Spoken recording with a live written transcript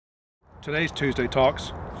Today's Tuesday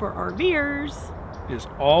Talks for RVers is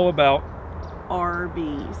all about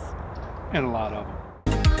RVs. And a lot of them.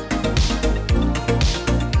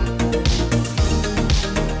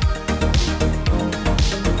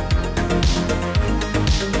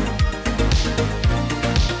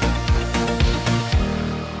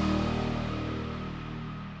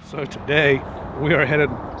 So today we are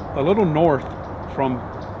headed a little north from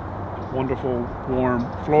wonderful warm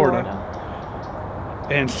Florida.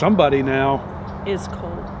 And somebody now is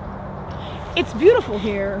cold. It's beautiful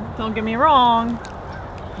here, don't get me wrong,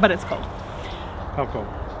 but it's cold. How cold?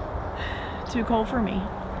 Too cold for me.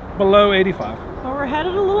 Below 85. Well, we're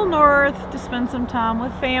headed a little north to spend some time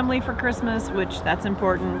with family for Christmas, which that's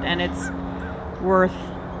important, and it's worth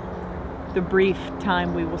the brief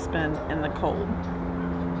time we will spend in the cold.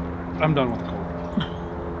 I'm done with the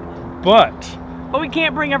cold. But we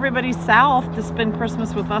can't bring everybody south to spend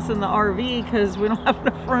Christmas with us in the RV because we don't have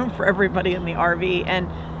enough room for everybody in the RV,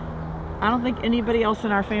 and I don't think anybody else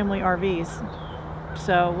in our family RVs.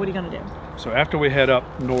 So what are you gonna do? So after we head up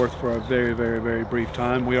north for a very, very, very brief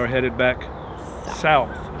time, we are headed back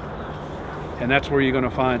south. And that's where you're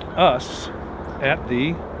gonna find us at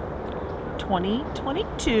the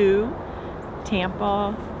 2022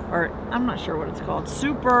 Tampa, or I'm not sure what it's called,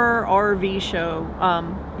 Super RV Show.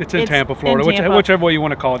 It's in Tampa, Florida, whichever way you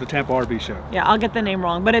want to call it, the Tampa RV Show. Yeah, I'll get the name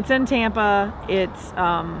wrong, but it's in Tampa. It's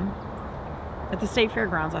at the State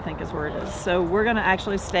Fairgrounds, I think is where it is. So we're gonna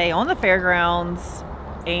actually stay on the fairgrounds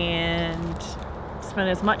and spend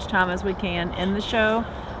as much time as we can in the show,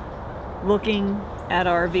 looking at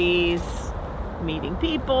RVs, meeting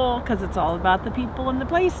people, because it's all about the people and the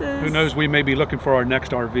places. Who knows, we may be looking for our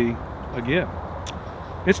next RV again.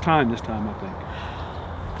 It's time this time, I think.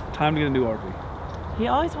 Time to get a new RV. He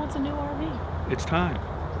always wants a new RV. It's time.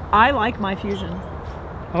 I like my Fusion.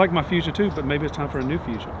 I like my Fusion too, but maybe it's time for a new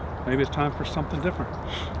Fusion. Maybe it's time for something different.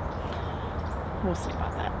 We'll see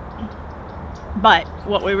about that. But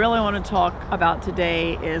what we really want to talk about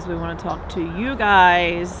today is we want to talk to you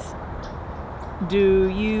guys. Do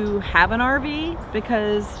you have an RV?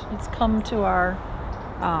 Because it's come to our,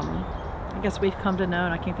 I guess we've come to know,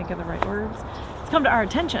 and I can't think of the right words. Come to our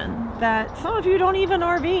attention that some of you don't even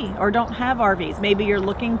RV or don't have RVs. Maybe you're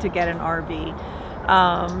looking to get an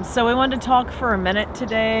RV. So we wanted to talk for a minute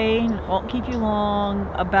today, won't keep you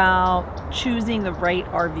long, about choosing the right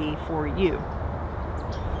RV for you.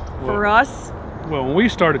 For us, well, when we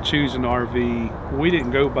started choosing RV, we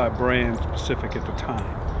didn't go by brand specific at the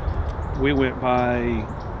time. We went by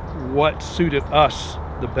what suited us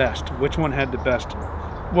the best, which one had the best.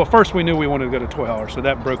 Well, first we knew we wanted to go to toy hauler, so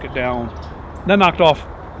that broke it down. That knocked off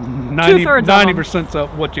 90%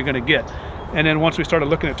 of what you're going to get. And then once we started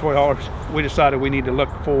looking at toy haulers, we decided we need to look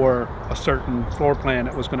for a certain floor plan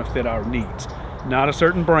that was going to fit our needs. Not a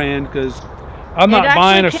certain brand, because I'm not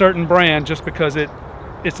buying a certain brand just because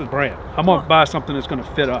it's a brand. I'm going to buy something that's going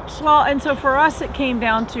to fit us. Well, and so for us it came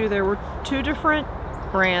down to there were two different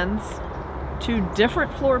brands, two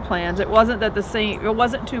different floor plans. It wasn't that it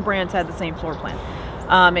wasn't two brands had the same floor plan.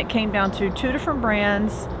 It came down to two different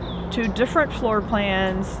brands, two different floor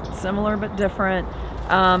plans, similar but different.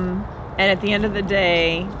 And at the end of the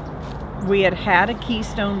day, we had a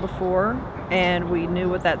Keystone before, and we knew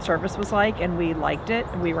what that service was like, and we liked it.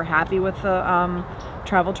 We were happy with the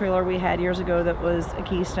travel trailer we had years ago that was a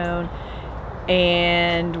Keystone,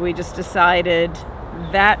 and we just decided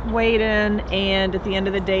that weighed in, and at the end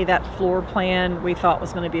of the day, that floor plan we thought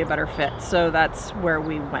was going to be a better fit. So that's where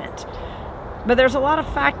we went. But there's a lot of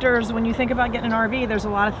factors when you think about getting an RV. There's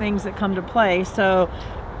a lot of things that come to play. So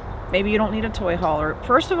maybe you don't need a toy hauler.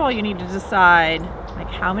 First of all, you need to decide like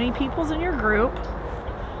how many people's in your group.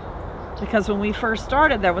 Because when we first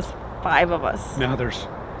started, there was 5 of us. Now there's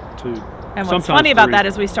 2. And what's funny about that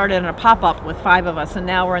is we started in a pop-up with 5 of us, and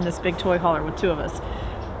now we're in this big toy hauler with 2 of us.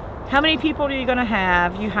 How many people are you going to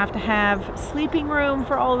have? You have to have sleeping room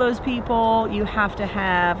for all those people. You have to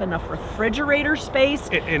have enough refrigerator space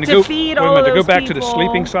to feed all of those people. To go back to the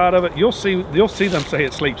sleeping side of it, you'll see them say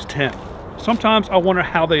it sleeps 10. Sometimes I wonder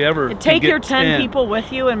how they ever take your 10 people with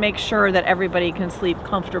you and make sure that everybody can sleep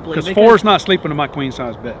comfortably. Because 4 is not sleeping in my queen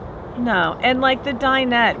size bed. No, and like the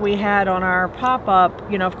dinette we had on our pop-up,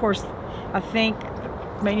 you know, of course, I think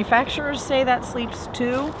manufacturers say that sleeps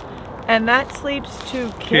 2. And that sleeps 2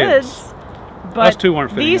 kids, but us 2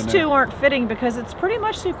 aren't fitting. These 2 aren't fitting because it's pretty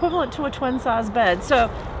much the equivalent to a twin size bed. So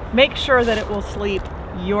make sure that it will sleep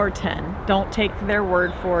your 10. Don't take their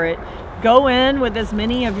word for it. Go in with as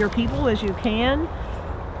many of your people as you can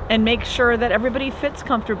and make sure that everybody fits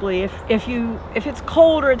comfortably. If it's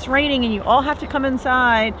cold or it's raining and you all have to come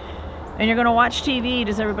inside, and you're going to watch TV,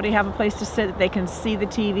 does everybody have a place to sit that they can see the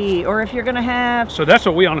TV? Or if you're going to have... So that's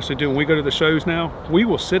what we honestly do when we go to the shows now. We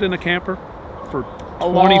will sit in a camper for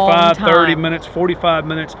 25, 30 minutes, 45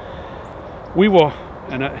 minutes. We will,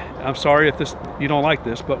 and I'm sorry if you don't like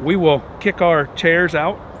this, but we will kick our chairs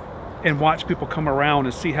out and watch people come around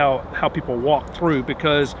and see how people walk through,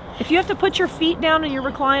 because... If you have to put your feet down in your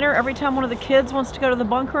recliner every time one of the kids wants to go to the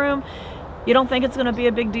bunk room, you don't think it's going to be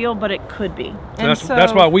a big deal, but it could be. And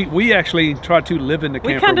that's why we actually try to live in the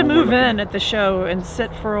camper. We kind of move in at the show and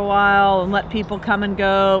sit for a while and let people come and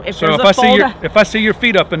go. If I see your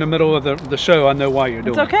feet up in the middle of the show, I know why you're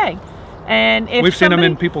doing it. It's okay. And if we've seen them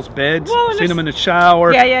in people's beds, seen them in the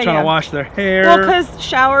shower, trying to wash their hair. Well, because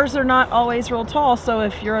showers are not always real tall, so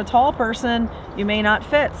if you're a tall person, you may not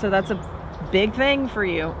fit. So that's a big thing for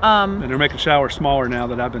you. And they're making showers smaller now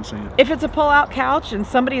that I've been seeing. If it's a pull-out couch and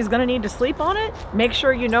somebody is going to need to sleep on it, make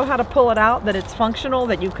sure you know how to pull it out, that it's functional,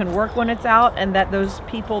 that you can work when it's out, and that those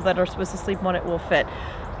people that are supposed to sleep on it will fit.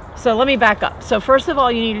 So let me back up. So first of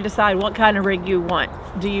all, you need to decide what kind of rig you want.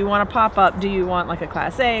 Do you want a pop-up? Do you want like a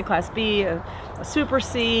Class A, a Class B, a Super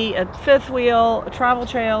C, a fifth wheel, a travel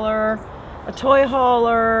trailer, a toy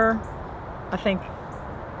hauler? I think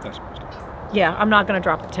that's supposed to. Yeah, I'm not going to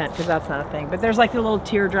drop the tent because that's not a thing. But there's like the little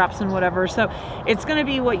teardrops and whatever. So it's going to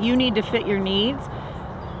be what you need to fit your needs.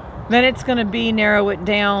 Then it's going to be narrow it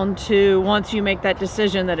down to, once you make that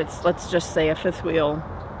decision that it's, let's just say, a fifth wheel,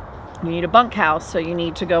 you need a bunkhouse, so you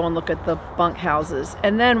need to go and look at the bunkhouses.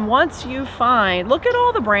 And then once you find, look at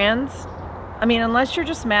all the brands. I mean, unless you're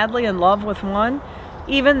just madly in love with one,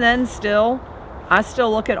 even then still, I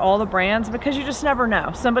still look at all the brands, because you just never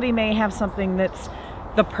know. Somebody may have something that's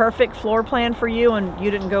the perfect floor plan for you and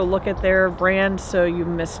you didn't go look at their brand, so you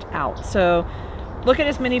missed out. So look at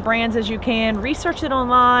as many brands as you can, research it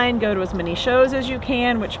online, go to as many shows as you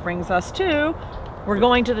can, which brings us to, we're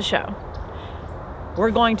going to the show.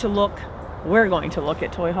 We're going to look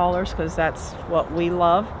at toy haulers because that's what we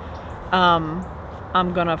love.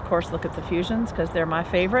 I'm gonna of course look at the Fusions because they're my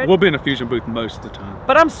favorite. We'll be in a Fusion booth most of the time.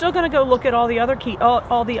 But I'm still gonna go look at all the other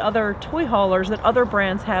all the other toy haulers that other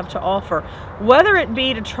brands have to offer. Whether it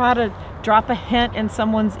be to try to drop a hint in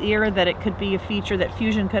someone's ear that it could be a feature that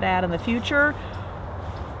Fusion could add in the future.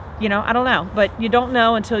 You know, I don't know. But you don't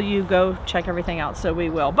know until you go check everything out, so we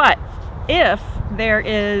will. But if there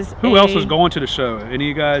is Who else is going to the show? Any of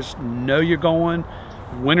you guys know you're going?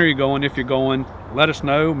 When are you going? If you're going, let us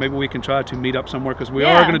know. Maybe we can try to meet up somewhere, because we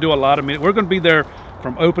are going to do a lot of meetings. We're going to be there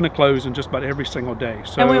from open to close in just about every single day.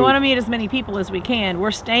 So, and we want to meet as many people as we can.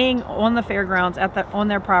 We're staying on the fairgrounds on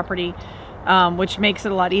their property, which makes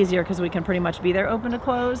it a lot easier because we can pretty much be there open to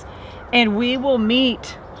close. And we will meet,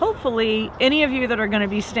 hopefully, any of you that are going to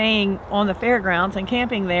be staying on the fairgrounds and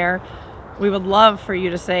camping there. We would love for you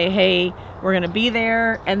to say, hey, we're going to be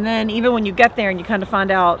there. And then even when you get there and you kind of find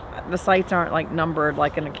out the sites aren't like numbered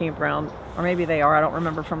like in a campground, or maybe they are, I don't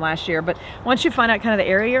remember from last year. But once you find out kind of the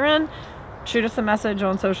area you're in, shoot us a message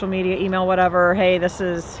on social media, email, whatever. Hey, this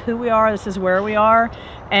is who we are. This is where we are.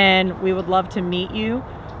 And we would love to meet you.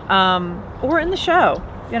 Or in the show.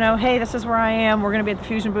 You know, hey, this is where I am. We're going to be at the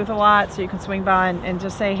Fusion booth a lot. So you can swing by and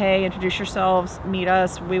just say, hey, introduce yourselves, meet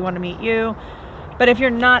us. We want to meet you. But if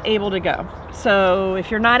you're not able to go, so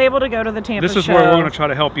if you're not able to go to the Tampa show, this is where we're going to try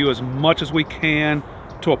to help you as much as we can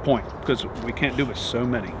to a point, because we can't do it so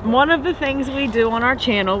many. One of the things we do on our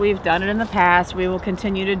channel, we've done it in the past, we will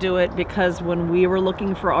continue to do it, because when we were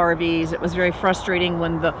looking for RVs, it was very frustrating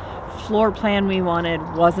when the floor plan we wanted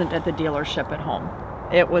wasn't at the dealership at home.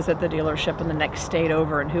 It was at the dealership in the next state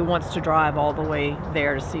over, and who wants to drive all the way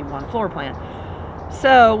there to see one floor plan?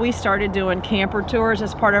 So we started doing camper tours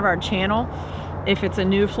as part of our channel. If it's a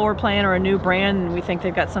new floor plan or a new brand and we think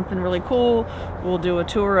they've got something really cool, we'll do a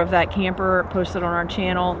tour of that camper, post it on our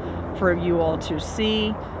channel for you all to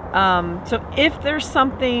see. So if there's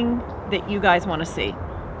something that you guys want to see,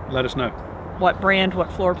 let us know. What brand,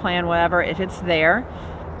 what floor plan, whatever. If it's there,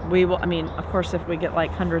 we will. I mean, of course, if we get like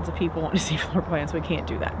hundreds of people wanting to see floor plans, we can't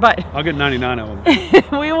do that. But I'll get 99 of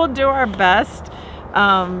them. We will do our best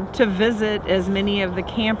to visit as many of the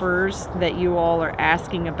campers that you all are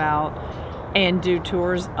asking about, and do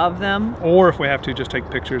tours of them. Or if we have to, just take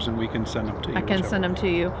pictures and we can send them to you. I can send them to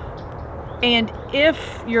you. And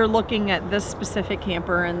if you're looking at this specific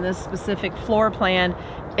camper and this specific floor plan,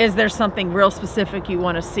 is there something real specific you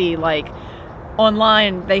want to see? Like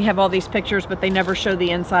online, they have all these pictures, but they never show the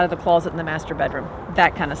inside of the closet in the master bedroom.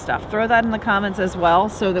 That kind of stuff. Throw that in the comments as well,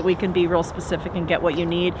 so that we can be real specific and get what you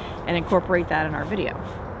need and incorporate that in our video.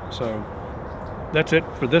 So that's it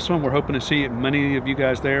for this one. We're hoping to see many of you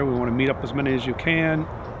guys there. We want to meet up as many as you can.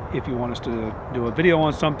 If you want us to do a video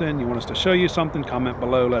on something, you want us to show you something, comment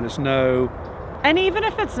below, let us know. And even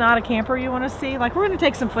if it's not a camper you want to see, like we're going to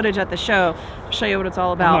take some footage at the show to show you what it's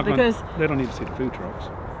all about, because they don't need to see the food trucks.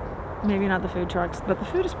 Maybe not the food trucks, but the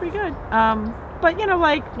food is pretty good. But you know,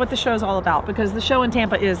 like what the show's all about, because the show in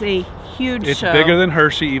Tampa is a huge show. It's bigger than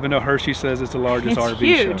Hershey, even though Hershey says it's the largest RV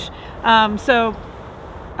huge. show. So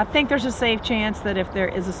I think there's a safe chance that if there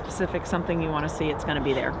is a specific something you want to see, it's going to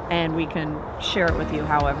be there, and we can share it with you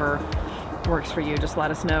however works for you. Just let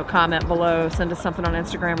us know, comment below, send us something on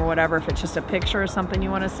Instagram or whatever. If it's just a picture of something you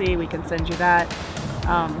want to see, we can send you that.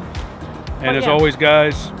 And as always,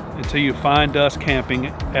 guys, until you find us camping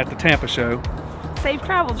at the Tampa show, safe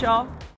travels, y'all.